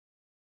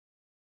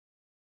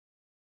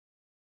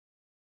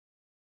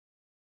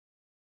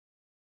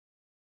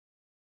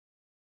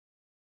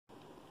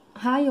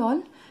Hi all,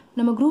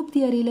 நம்ம group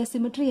theoryல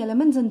symmetry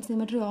elements and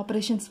symmetry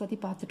operations பத்தி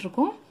பார்த்துட்டு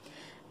இருக்கோம்.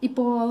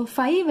 இப்போ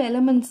 5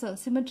 elements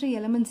symmetry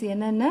elements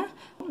என்னென்ன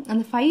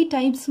அந்த 5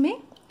 typesமே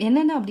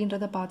என்னென்ன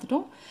அப்படின்றத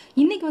பார்த்துட்டோம்.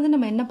 இன்னைக்கு வந்து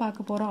நம்ம என்ன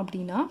பார்க்க போறோம்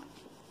அப்படினா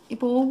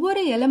இப்போ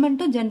ஒவ்வொரு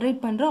எலிமெண்ட்டும்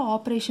ஜெனரேட் பண்ற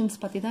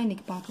ஆபரேஷன்ஸ் பத்தி தான்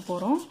இன்னைக்கு பார்க்க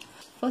போறோம்.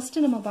 ஃபர்ஸ்ட்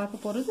நம்ம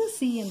பார்க்க போறது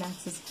CN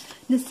axis.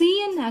 இந்த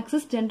CN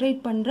axis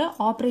ஜெனரேட் பண்ற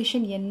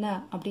ஆபரேஷன் என்ன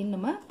அப்படினு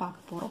நம்ம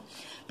பார்க்க போறோம்.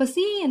 இப்ப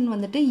CN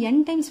வந்துட்டு n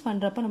டைம்ஸ்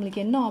பண்றப்ப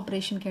நமக்கு என்ன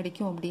ஆபரேஷன்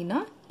கிடைக்கும் அப்படினா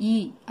E,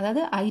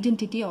 அதாவது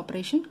ஐடென்டிட்டி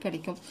ஆபரேஷன்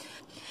கிடைக்கும்.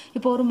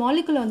 இப்போ ஒரு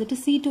மாலிகுல வந்துட்டு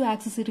C2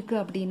 axis இருக்கு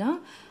அப்படினா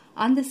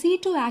அந்த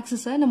C2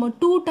 axis நம்ம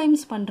 2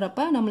 டைம்ஸ்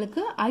பண்றப்ப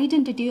நமக்கு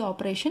ஐடென்டிட்டி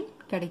ஆபரேஷன்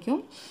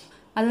கிடைக்கும்.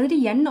 அதாவது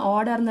n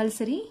ஆடா இருந்தாலும்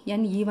சரி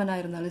n ஈவனா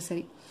இருந்தாலும்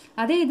சரி.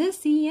 அதே இது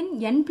Cn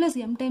n plus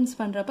m times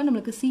பண்றப்ப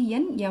நமக்கு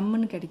Cn m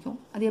ன்னு கிடைக்கும்.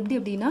 அது எப்படி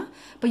அப்படினா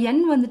இப்ப n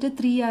வந்துட்டு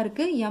 3 ஆ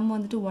இருக்கு m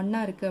வந்துட்டு 1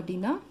 ஆ இருக்கு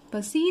அப்படினா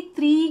இப்ப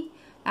C3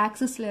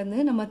 ஆக்சிஸ்ல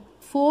இருந்து நம்ம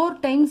 4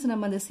 டைம்ஸ்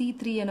நம்ம அந்த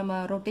C3 நம்ம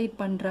ரொட்டேட்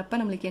பண்றப்ப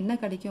நமக்கு என்ன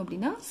கிடைக்கும்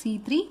அப்படினா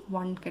C3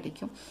 1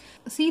 கிடைக்கும்.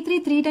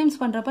 C3 3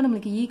 டைம்ஸ் பண்றப்ப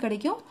நமக்கு E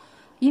கிடைக்கும்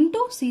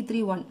into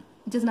C3 1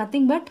 which is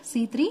nothing but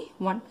C3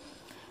 1.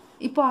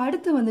 இப்போ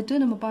அடுத்து வந்துட்டு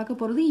நம்ம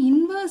பார்க்க போறது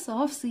inverse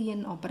of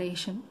Cn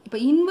operation. இப்போ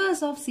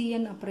inverse of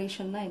Cn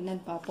operation னா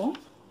என்னன்னு பாப்போம்.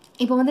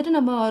 இப்போ வந்துட்டு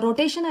நம்ம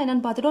ரொட்டேஷன்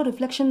என்னன்னு பார்த்துட்டோம்,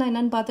 ரிஃப்ளெக்ஷன்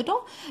என்னன்னு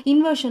பார்த்துட்டோம்,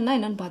 இன்வர்ஷன்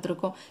என்னன்னு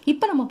பார்த்திருக்கோம்.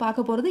 இப்போ நம்ம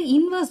பார்க்க போறது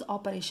இன்வர்ஸ்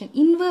ஆபரேஷன்.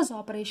 இன்வர்ஸ்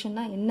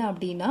ஆபரேஷன்னா என்ன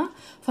அப்படின்னா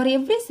for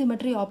every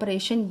symmetry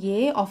operation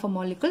A of a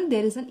molecule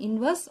there is an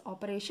inverse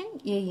operation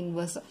A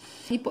inverse.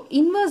 இப்போ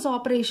இன்வர்ஸ்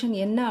ஆபரேஷன்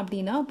என்ன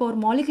அப்படின்னா இப்போ ஒரு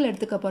மாலிகுல்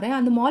எடுத்துக்க போறேன்.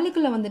 அந்த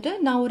மாலிகுல்ல வந்துட்டு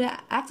நான் ஒரு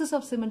ஆக்சிஸ்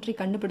ஆஃப் சிமெட்ரி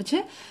கண்டுபிடிச்சு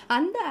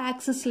அந்த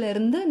ஆக்சிஸ்ல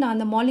இருந்து நான்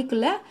அந்த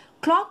மாலிகுல்ல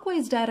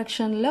clockwise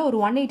directionல ஒரு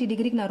 180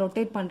 டிகிரிக்கு நான்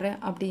ரொட்டேட் பண்றேன்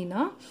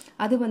அப்படின்னா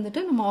அது வந்துட்டு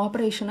நம்ம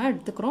ஆபரேஷனா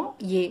எடுத்துக்கிறோம்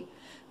A.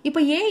 இப்போ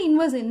A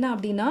இன்வர்ஸ் என்ன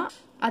அப்படின்னா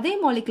அதே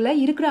மாலிகுல்ல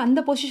இருக்கிற அந்த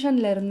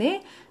பொசிஷன்ல இருந்தே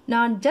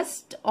நான்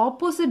ஜஸ்ட்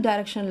ஆப்போசிட்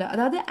டைரக்ஷன்ல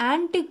அதாவது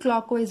ஆன்டி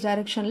கிளாக்வைஸ்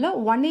டைரக்ஷன்ல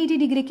 180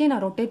 டிகிரிக்கே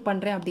நான் ரொட்டேட்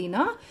பண்றேன்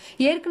அப்படின்னா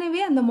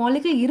ஏற்கனவே அந்த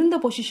மாலிகுல் இருந்த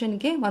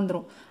பொசிஷனுக்கே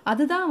வந்துரும்.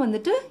 அதுதான்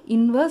வந்துட்டு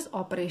இன்வர்ஸ்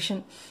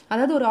ஆபரேஷன்.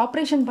 அதாவது ஒரு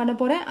ஆபரேஷன் பண்ண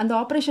போறேன், அந்த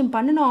ஆபரேஷன்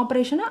பண்ணின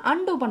ஆபரேஷனை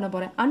அன்டூ பண்ண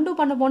போறேன். அன்டூ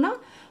பண்ண போனா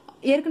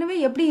ஏற்கனவே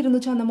எப்படி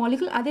இருந்துச்சோ அந்த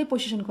மாலிகுல் அதே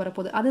பொசிஷனுக்கு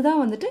வரப்போகுது.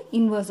 அதுதான் வந்துட்டு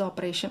இன்வர்ஸ்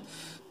ஆபரேஷன்.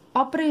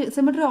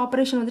 சிமெட்ரி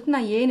ஆபரேஷன் வந்துட்டு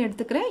நான் ஏன்னு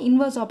எடுத்துக்கிறேன்,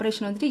 இன்வர்ஸ்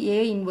ஆபரேஷன் வந்துட்டு ஏ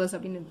இன்வர்ஸ்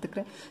அப்படின்னு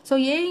எடுத்துக்கிறேன். So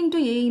A into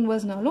A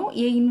இன்வர்ஸ்னாலும்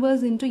A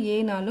inverse into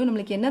ஏனாலும்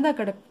நம்மளுக்கு என்னதான்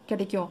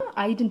கிடைக்கும்,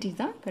 ஐடென்டிட்டி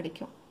தான்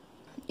கிடைக்கும்.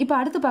 இப்போ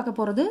அடுத்து பார்க்க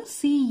போறது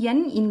Cn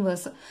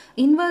inverse.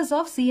 Inverse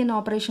of Cn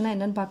ஆபரேஷனா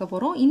என்னன்னு பார்க்க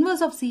போறோம்.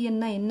 இன்வர்ஸ் ஆஃப்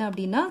Cn என்ன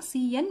அப்படின்னா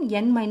Cn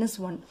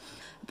n-1.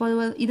 இப்போ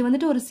இது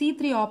வந்துட்டு ஒரு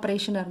C3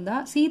 ஆபரேஷன் இருந்தா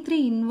C3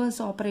 இன்வர்ஸ்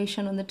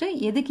ஆபரேஷன் வந்துட்டு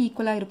எதுக்கு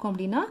ஈக்குவலா இருக்கும்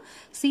அப்படின்னா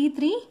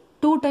C3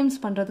 2 டைம்ஸ்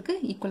பண்றதுக்கு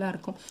ஈக்குவலா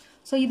இருக்கும்.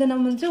 ஸோ இதை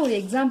நம்ம வந்துட்டு ஒரு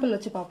எக்ஸாம்பிள்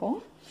வச்சு பார்ப்போம்.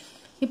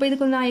 இப்போ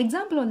இதுக்கு நான்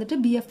எக்ஸாம்பிள் வந்துட்டு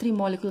BF3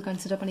 மாலிகுல்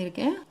கன்சிடர்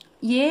பண்ணியிருக்கேன்.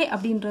 A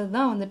அப்படின்றது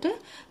தான் வந்துட்டு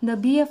இந்த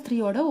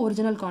BF3யோட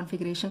ஒரிஜினல்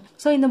கான்ஃபிகரேஷன்.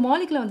 ஸோ இந்த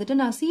மாலிகுல வந்துட்டு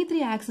நான் C3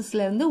 ஆக்சிஸ்ல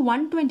இருந்து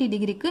 120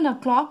 டிகிரிக்கு நான்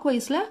கிளாக்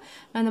வைஸ்ல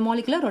அந்த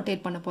மாலிகுல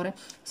ரொட்டேட் பண்ண போறேன்.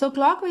 ஸோ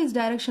கிளாக் வைஸ்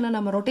டைரக்ஷனை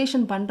நம்ம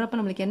ரொட்டேஷன் பண்றப்ப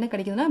நம்மளுக்கு என்ன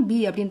கிடைக்குதுன்னா B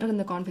அப்படின்ற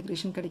இந்த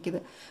கான்ஃபிகரேஷன்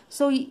கிடைக்குது.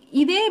 ஸோ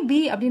இதே B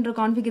அப்படின்ற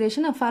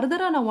கான்ஃபிகரேஷன்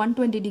ஃபர்தரா நான்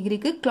 120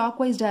 டிகிரிக்கு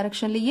கிளாக் வைஸ்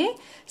டைரக்ஷன்லயே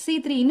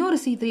இன்னொரு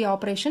C3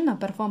 ஆபரேஷன்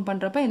நான் பெர்ஃபார்ம்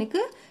பண்றப்ப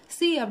எனக்கு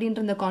C அப்படின்ற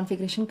இந்த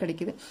கான்ஃபிகரேஷன்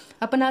கிடைக்குது.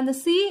 அப்ப நான் அந்த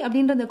C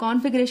அப்படின்ற இந்த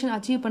கான்ஃபிகரேஷன்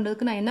அச்சீவ்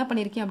பண்றதுக்கு நான் என்ன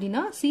பண்ணிருக்கேன்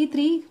அப்படின்னா C3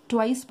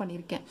 ட்வைஸ்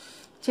பண்ணிருக்கேன்.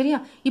 சரியா?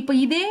 இப்போ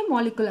இதே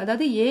மாலிகுல்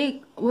அதாவது A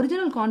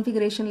ஒரிஜினல்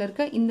கான்ஃபிகரேஷன்ல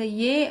இருக்க இந்த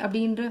A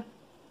அப்படின்ற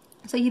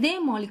இதே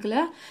மாலிகுல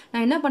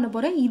நான் என்ன பண்ண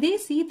போறேன், இதே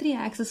C3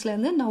 ஆக்சிஸ்ல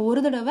இருந்து நான்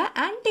ஒரு தடவை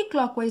ஆன்டி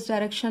கிளாக்வைஸ்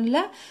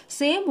டைரக்ஷன்ல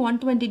சேம்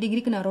 120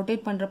 டிகிரிக்கு நான்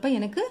ரொட்டேட் பண்றப்ப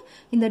எனக்கு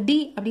இந்த D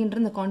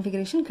அப்படின்ற இந்த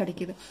கான்ஃபிகரேஷன்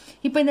கிடைக்குது.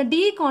 இப்போ இந்த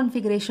D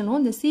கான்ஃபிகரேஷனும்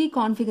இந்த C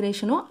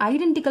கான்ஃபிகரேஷனும்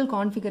ஐடென்டிக்கல்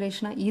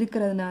கான்ஃபிகரேஷனா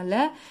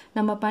இருக்கிறதுனால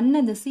நம்ம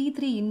பண்ண இந்த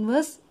C3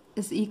 inverse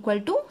is equal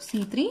to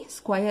C3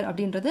 square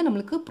அப்படின்றது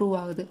நம்மளுக்கு ப்ரூவ்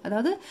ஆகுது.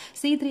 அதாவது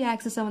C3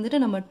 ஆக்சிஸை வந்துட்டு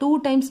நம்ம 2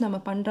 டைம்ஸ் நம்ம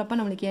பண்றப்ப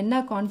நம்மளுக்கு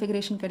என்ன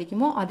கான்ஃபிகரேஷன்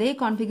கிடைக்குமோ அதே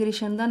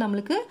கான்ஃபிகரேஷன் தான்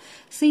நம்மளுக்கு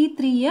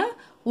C3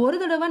 ஒரு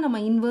தடவை நம்ம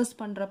இன்வர்ஸ்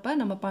பண்றப்ப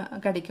நம்ம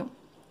கிடைக்கும்.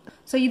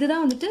 ஸோ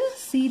இதுதான் வந்துட்டு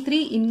C3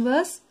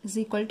 inverse is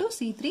equal to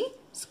C3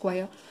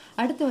 square.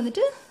 அடுத்து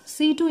வந்துட்டு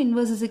C2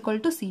 inverse is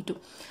equal to C2.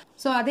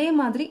 So அதே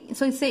மாதிரி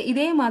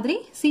இதே மாதிரி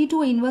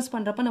C2 இன்வர்ஸ்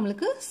பண்றப்ப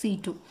நம்மளுக்கு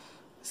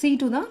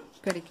C2 தான்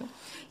கிடைக்கும்.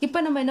 இப்போ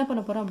நம்ம என்ன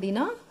பண்ண போறோம்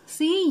அப்படின்னா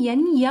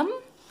Cnm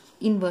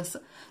inverse.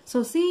 So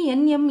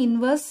Cnm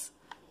inverse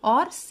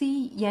R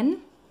Cn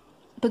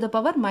to the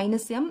power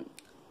 -m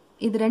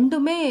இது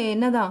ரெண்டுமே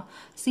என்னதான்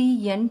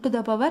Cn to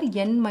the power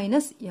n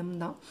minus m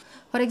தான்.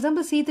 For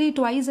example C3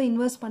 twice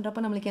inverse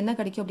பண்றப்ப நம்மளுக்கு என்ன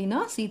கிடைக்கும்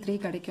அப்படின்னா C3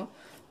 கிடைக்கும்.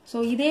 ஸோ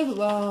இதே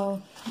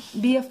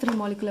BF3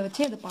 மாலிகுலை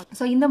வச்சு அதை பார்க்கலாம்.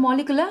 ஸோ இந்த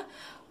மாலிகுலை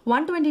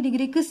 120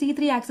 டிகிரிக்கு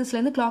C3 ஆக்சிஸ்ல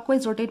இருந்து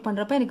கிளாக்வைஸ் ரொட்டேட்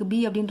பண்றப்ப எனக்கு B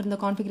அப்படின்ற இந்த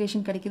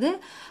கான்ஃபிகரேஷன் கிடைக்குது.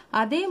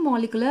 அதே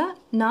மாலிகுல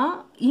நான்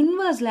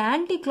இன்வர்ஸ்ல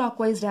ஆன்டி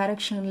கிளாக்வைஸ்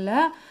டைரக்ஷன்ல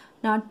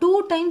நான் 2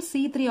 டைம்ஸ்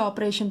C3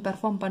 ஆபரேஷன்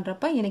பெர்ஃபார்ம்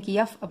பண்றப்ப எனக்கு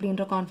F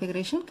அப்படின்ற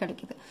கான்ஃபிகரேஷன்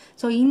கிடைக்குது.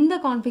 ஸோ இந்த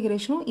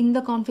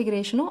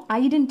கான்ஃபிகரேஷனும்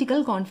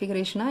ஐடென்டிக்கல்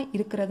கான்ஃபிகரேஷனா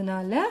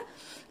இருக்கிறதுனால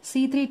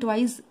C3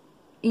 twice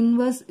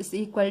inverse is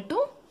equal to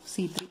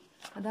C3.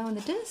 அதான்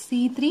வந்துட்டு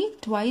C3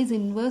 twice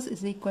inverse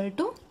is equal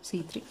to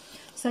C3.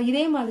 So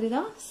இதே மாதிரி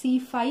தான்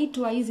C5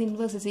 twice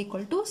inverse is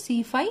equal to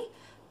C5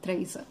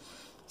 thrice.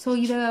 So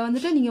இதை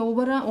வந்துட்டு நீங்கள்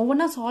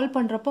ஒவ்வொன்றா சால்வ்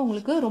பண்ணுறப்போ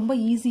உங்களுக்கு ரொம்ப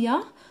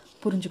ஈஸியாக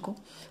புரிஞ்சுக்கும்.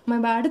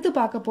 நம்ம அடுத்து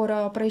பார்க்க போகிற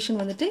ஆப்ரேஷன்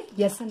வந்துட்டு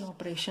SN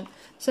operation.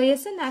 So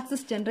SN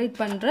axis generate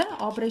பண்ணுற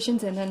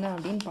ஆப்ரேஷன்ஸ் என்னென்ன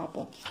அப்படின்னு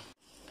பார்ப்போம்.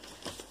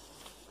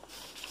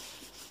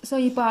 ஸோ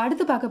இப்போ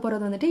அடுத்து பார்க்க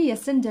போகிறது வந்துட்டு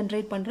SN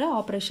ஜென்ரேட் பண்ணுற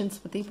ஆப்ரேஷன்ஸ்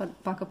பற்றி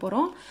பார்க்க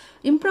போகிறோம்.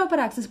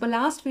 இம்ப்ராப்பர் ஆக்சிஸ், இப்போ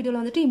லாஸ்ட் வீடியோவில்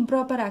வந்துட்டு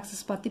இம்ப்ராப்பர்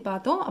ஆக்சிஸ் பற்றி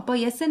பார்த்தோம். அப்போ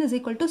SN is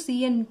equal to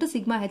CN into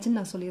sigma Hன்னு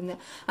நான்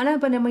சொல்லியிருந்தேன். ஆனால்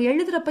இப்போ நம்ம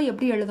எழுதுறப்ப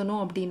எப்படி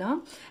எழுதணும் அப்படின்னா,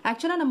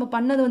 ஆக்சுவலாக நம்ம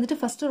பண்ணது வந்துட்டு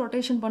ஃபர்ஸ்ட்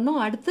ரொட்டேஷன் பண்ணோம்,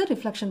 அடுத்து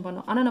ரிஃப்ளெக்ஷன்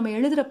பண்ணோம். ஆனால் நம்ம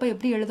எழுதுறப்ப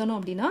எப்படி எழுதணும்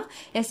அப்படின்னா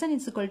SN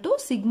is equal to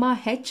sigma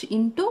H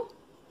into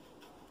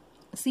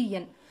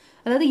CN.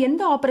 அதாவது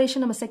எந்த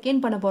ஆப்ரேஷன் நம்ம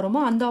செகண்ட் பண்ண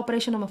போகிறோமோ அந்த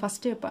ஆப்ரேஷன் நம்ம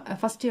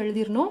ஃபர்ஸ்ட்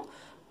எழுதிடணும்.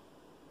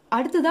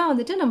 அடுத்துதான்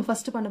வந்துட்டு நம்ம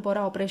ஃபர்ஸ்ட் பண்ண போற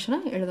ஆபரேஷனை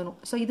எழுதணும்.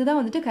 சோ இதுதான்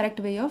வந்துட்டு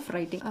correct way of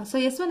writing. So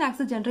S1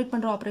 axis generate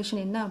பண்ற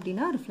ஆபரேஷன் என்ன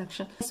அப்படின்னா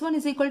reflection.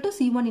 S1 is equal to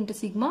C1 into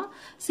sigma.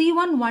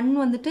 C1 1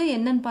 வந்துட்டு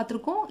என்னன்னு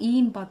பார்த்திருக்கோம், E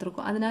ன்னு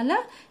பார்த்திருக்கோம்.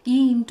 அதனால E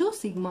into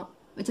sigma,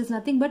 which is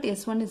nothing but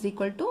S1 is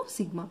equal to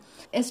sigma.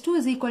 S2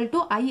 is equal to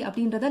I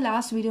அப்படின்றத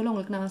லாஸ்ட் வீடியோல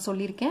உங்களுக்கு நான்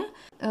சொல்லியிருக்கேன்.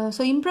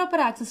 ஸோ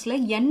இம்ப்ராப்பர் ஆக்சிஸ்ல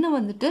n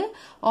வந்துட்டு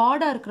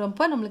ஆடா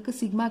இருக்கிறப்ப நம்மளுக்கு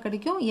சிக்மா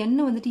கிடைக்கும், n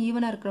வந்துட்டு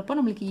ஈவனா இருக்கிறப்ப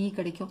நம்மளுக்கு E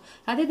கிடைக்கும்.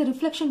 அதே இது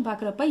ரிஃப்ளெக்ஷன்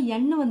பார்க்குறப்ப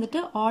n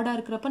வந்துட்டு ஆடா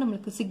இருக்கிறப்ப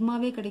நம்மளுக்கு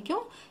சிக்மாவே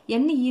கிடைக்கும்,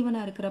 n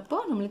ஈவனா இருக்கிறப்போ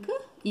நம்மளுக்கு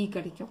E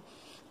கிடைக்கும்.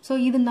 ஸோ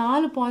இது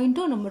 4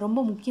 பாயிண்ட்டும் நம்ம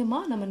ரொம்ப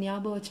முக்கியமாக நம்ம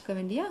ஞாபகம் வச்சுக்க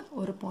வேண்டிய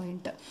ஒரு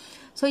பாயிண்ட்.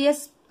 ஸோ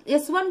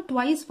S1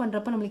 ட்வைஸ்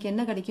பண்றப்ப நம்மளுக்கு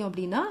என்ன கிடைக்கும்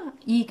அப்படின்னா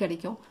E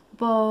கிடைக்கும்.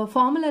 இப்போ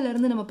ஃபார்முலால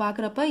இருந்து நம்ம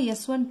பார்க்குறப்ப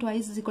S1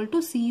 twice is equal to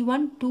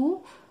C1 to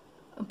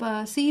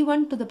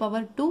the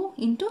power 2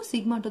 into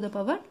sigma to the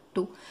power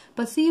 2.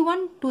 இப்போ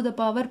C1 to the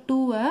power 2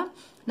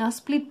 நான்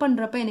ஸ்பிளிட்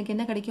பண்றப்ப எனக்கு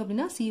என்ன கிடைக்கும்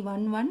அப்படின்னா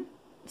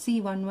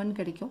C11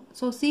 கிடைக்கும்.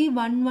 So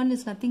C11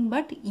 is nothing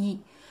but E.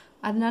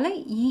 அதனால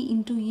E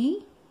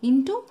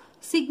into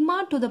sigma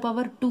to the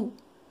power 2.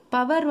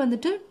 Power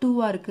வந்துட்டு 2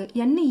 இருக்கு,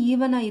 n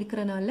ஈவனா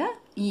இருக்கிறனால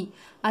E.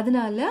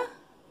 அதனால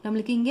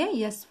நம்மளுக்கு இங்க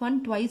S1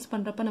 ட்வைஸ்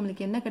பண்றப்ப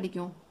நம்மளுக்கு என்ன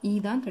கிடைக்கும், E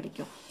தான்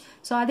கிடைக்கும்.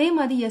 ஸோ அதே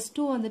மாதிரி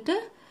S2 வந்துட்டு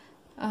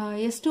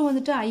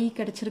I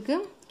கிடைச்சிருக்கு.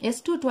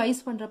 S2 ட்வைஸ்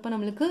பண்றப்ப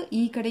நம்மளுக்கு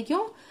E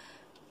கிடைக்கும்.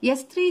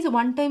 S3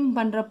 ஒன் டைம்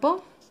பண்றப்போ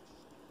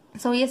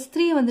ஸோ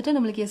S3 வந்துட்டு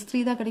நம்மளுக்கு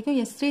S3 தான் கிடைக்கும்.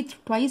 S3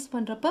 ட்வைஸ்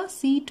பண்றப்ப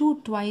C2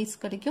 ட்வைஸ்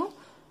கிடைக்கும்.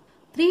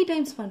 3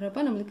 டைம்ஸ்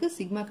பண்றப்ப நம்மளுக்கு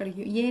சிக்மா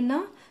கிடைக்கும். ஏன்னா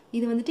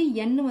இது வந்துட்டு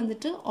n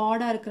வந்துட்டு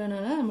ஆடா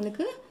இருக்கிறனால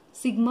நம்மளுக்கு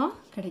சிக்மா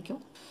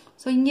கிடைக்கும்.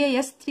 ஸோ இங்கே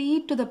S3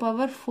 to the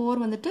power 4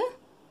 வந்துட்டு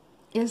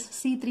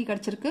C3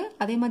 கிடைச்சிருக்கு.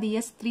 அதே மாதிரி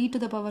S3 to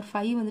the power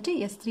 5 வந்துட்டு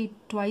S3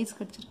 ட்வைஸ்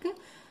கிடைச்சிருக்கு.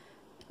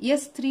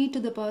 S3 to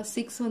the power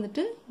 6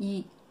 வந்துட்டு E.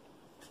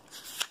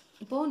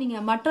 இப்போ நீங்க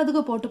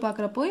மற்றதுக்கு போட்டு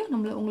பார்க்குறப்போ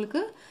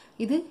உங்களுக்கு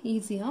இது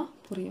ஈஸியா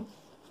புரியும்.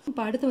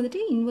 இப்போ அடுத்து வந்துட்டு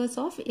inverse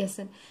of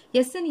SN.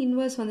 SN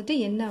inverse வந்துட்டு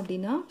என்ன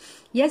அப்படின்னா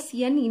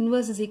SN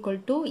inverse is equal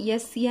to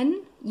SN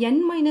n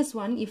minus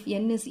 1 if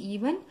n is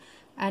even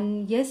and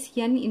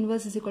SN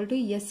inverse is equal to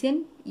SN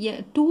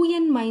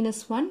 2n minus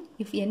 1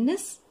 if n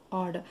is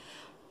odd.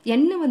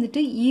 n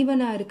வந்துட்டு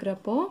ஈவனா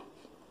இருக்கிறப்போ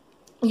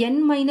n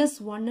minus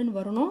 1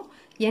 வரணும்,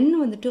 n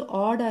வந்துட்டு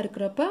ஆடா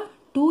இருக்கிறப்ப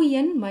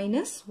 2n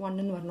minus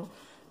 1 வரணும்.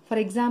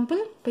 For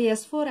example இப்போ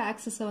S4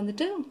 ஆக்சிஸை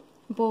வந்துட்டு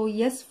இப்போ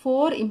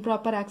S4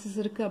 இம்ப்ராப்பர் ஆக்சிஸ்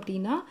இருக்கு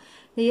அப்படின்னா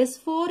இந்த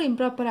S4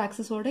 இம்ப்ராப்பர்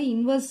ஆக்சிஸோட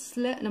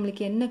இன்வர்ஸ்ல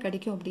நம்மளுக்கு என்ன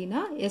கிடைக்கும் அப்படின்னா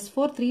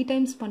S4 3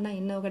 டைம்ஸ் பண்ணா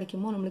என்ன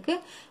கிடைக்குமோ நம்மளுக்கு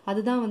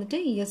அதுதான் வந்துட்டு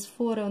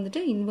S4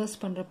 வந்துட்டு இன்வர்ஸ்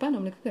பண்றப்ப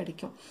நம்மளுக்கு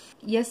கிடைக்கும்.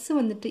 S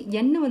வந்துட்டு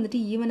n வந்துட்டு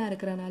ஈவனா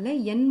இருக்கிறனால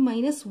n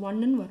மைனஸ்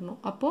 1 வரணும்.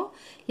 அப்போ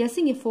S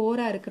இங்க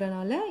 4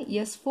 இருக்கிறனால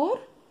S4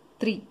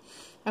 3.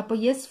 அப்போ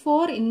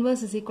S4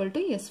 inverse is equal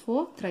to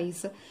S4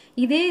 thrice.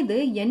 இதே இது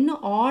n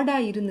ஆடா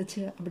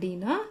இருந்துச்சு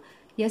அப்படின்னா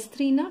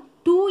S3 னா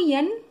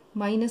 2n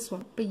minus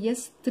 1. இப்போ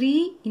S3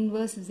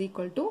 inverse is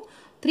equal to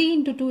 3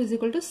 into 2 is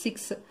equal to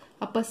 6.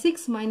 அப்போ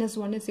 6 minus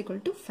 1 is equal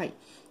to 5.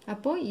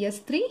 அப்போ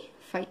S3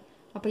 5.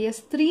 அப்போ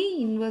S3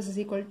 inverse is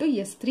equal to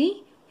S3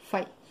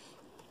 5.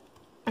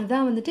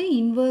 அதான் வந்துட்டு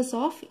inverse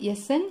of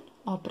SN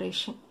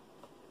operation.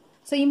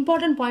 So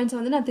important points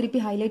வந்து நான்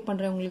திருப்பி highlight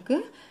பண்றேன் உங்களுக்கு.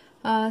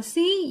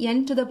 Cn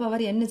to the power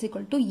n is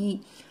equal to E.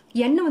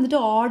 n வந்துட்டு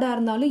ஆடா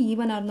இருந்தாலும்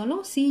ஈவனா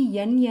இருந்தாலும்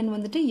Cn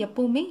வந்துட்டு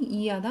எப்பவுமே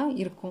E ஆ தான்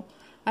இருக்கும்.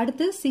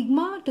 அடுத்து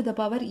sigma to the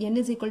power n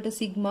is equal to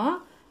sigma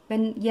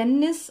when n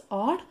is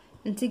odd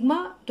and sigma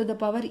to the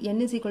power n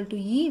is equal to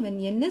E when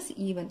n is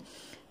even.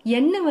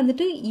 n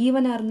வந்துட்டு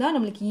ஈவனா இருந்தா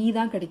நம்மளுக்கு E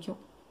தான் கிடைக்கும்.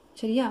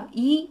 சரியா?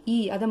 E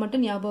அதை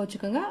மட்டும் ஞாபகம்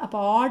வச்சுக்கோங்க. அப்போ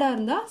ஆடா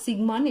இருந்தா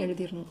சிக்மான்னு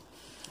எழுதிடணும்.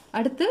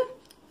 அடுத்து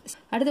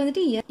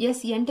வந்துட்டு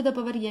Sn to the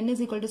power n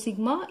is equal to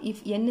sigma if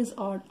n is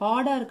odd.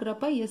 ஆடா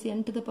இருக்கிறப்ப Sn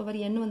to the power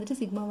n வந்துட்டு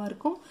சிக்மாவா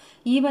இருக்கும்.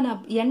 ஈவனா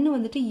n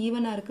வந்துட்டு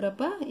ஈவனா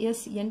இருக்கிறப்ப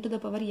Sn to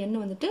the power n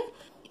வந்துட்டு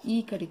E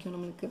கிடைக்கும்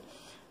நம்மளுக்கு.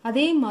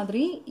 அதே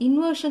மாதிரி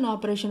இன்வர்ஷன்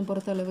ஆபரேஷன்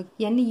பொறுத்தளவு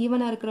n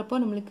ஈவனா இருக்கிறப்ப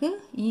நம்மளுக்கு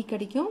E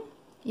கிடைக்கும்,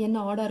 n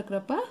ஆடா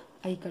இருக்கிறப்ப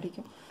I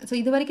கிடைக்கும். ஸோ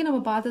இது வரைக்கும்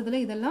நம்ம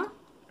பார்த்ததுல இதெல்லாம்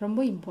ரொம்ப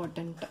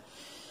இம்பார்ட்டன்ட்.